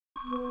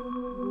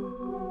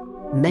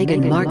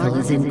Meghan Markle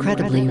is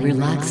incredibly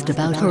relaxed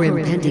about her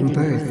impending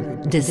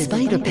birth,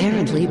 despite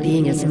apparently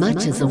being as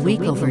much as a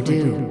week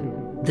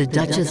overdue. The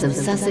Duchess of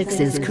Sussex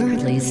is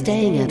currently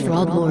staying at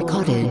Frogmore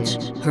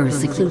Cottage, her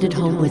secluded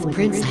home with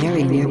Prince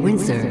Harry near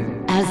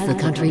Windsor, as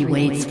the country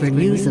waits for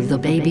news of the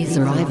baby's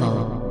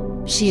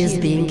arrival. She is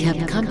being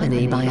kept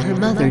company by her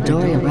mother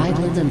Doria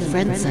Rydland and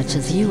friends such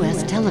as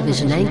US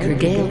television anchor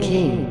Gayle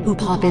King, who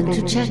pop in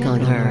to check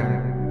on her.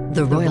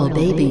 The royal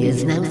baby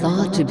is now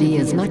thought to be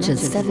as much as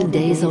 7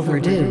 days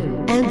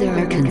overdue, and there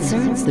are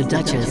concerns the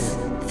Duchess,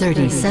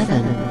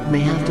 37, may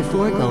have to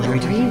forego her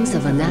dreams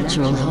of a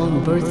natural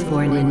home birth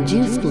for an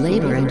induced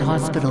labor and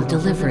hospital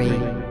delivery.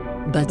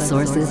 But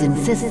sources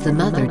insist the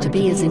mother to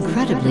be as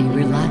incredibly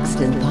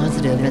relaxed and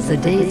positive as the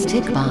days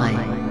tick by.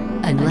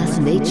 Unless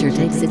nature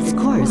takes its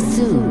course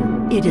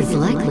soon, it is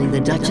likely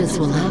the Duchess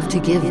will have to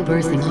give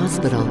birth in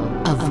hospital,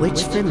 of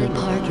which Frimley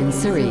Park in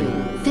Surrey,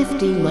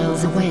 15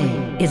 miles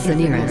away, is the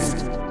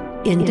nearest.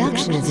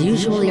 Induction is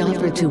usually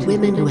offered to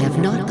women who have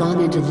not gone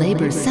into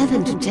labor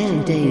 7 to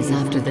 10 days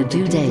after the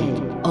due date,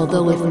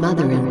 although if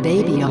mother and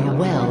baby are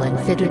well and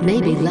fit, it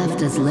may be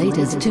left as late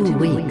as 2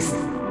 weeks.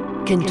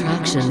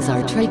 Contractions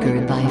are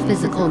triggered by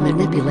physical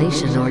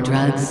manipulation or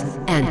drugs,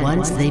 and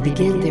once they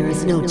begin there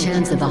is no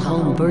chance of a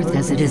home birth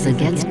as it is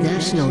against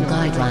national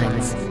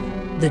guidelines.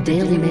 The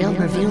Daily Mail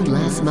revealed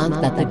last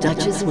month that the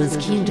Duchess was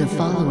keen to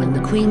follow in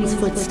the Queen's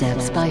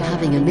footsteps by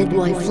having a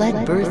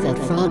midwife-led birth at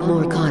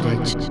Frogmore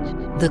Cottage.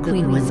 The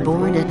Queen was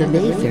born at the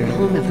Mayfair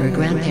home of her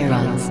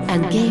grandparents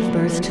and gave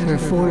birth to her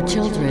 4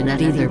 children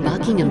at either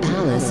Buckingham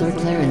Palace or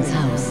Clarence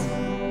House.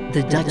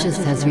 The Duchess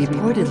has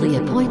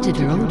reportedly appointed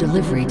her own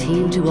delivery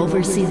team to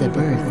oversee the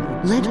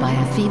birth, led by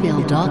a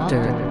female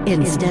doctor,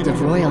 instead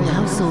of royal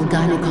household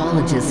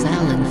gynecologists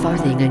Alan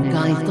Farthing and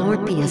Guy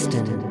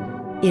Thorpe-Easton.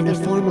 In a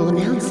formal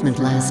announcement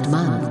last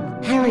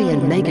month, Harry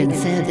and Meghan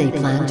said they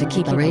plan to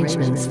keep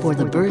arrangements for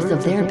the birth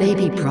of their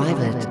baby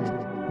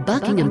private.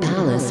 Buckingham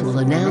Palace will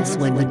announce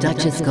when the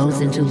Duchess goes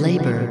into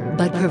labor,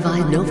 but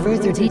provide no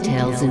further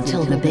details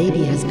until the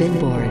baby has been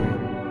born.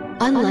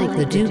 Unlike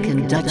the Duke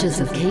and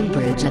Duchess of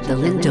Cambridge at the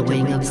Linda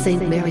wing of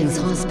St. Mary's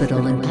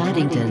Hospital in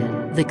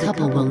Paddington, the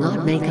couple will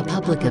not make a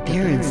public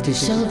appearance to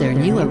show their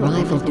new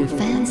arrival to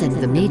fans and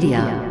the media,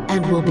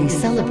 and will be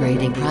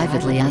celebrating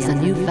privately as a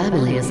new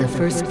family as a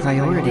first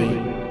priority.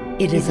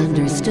 It is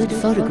understood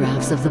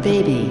photographs of the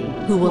baby,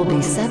 who will be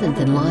 7th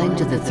in line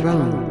to the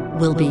throne,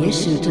 will be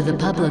issued to the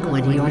public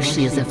when he or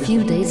she is a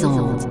few days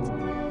old.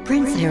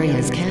 Prince Harry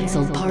has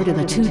cancelled part of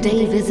a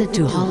 2-day visit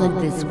to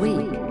Holland this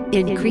week,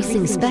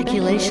 increasing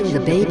speculation the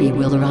baby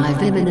will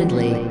arrive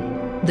imminently.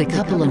 The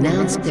couple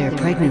announced their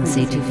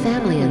pregnancy to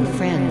family and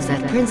friends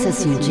at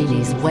Princess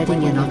Eugenie's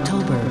wedding in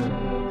October.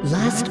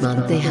 Last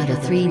month they had a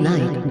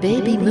 3-night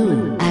baby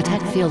moon at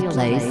Hetfield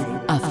Place,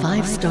 a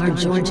 5-star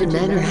Georgian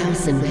manor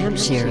house in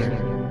Hampshire.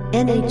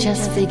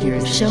 NHS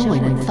figures show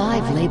 1 in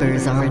 5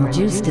 labours are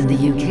induced in the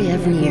UK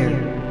every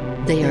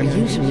year. They are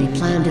usually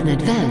planned in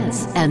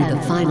advance, and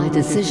the final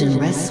decision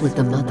rests with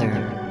the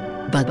mother.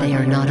 But they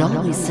are not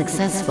always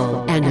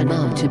successful, and a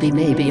mom-to-be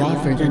may be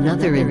offered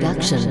another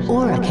induction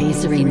or a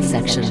caesarean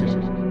section.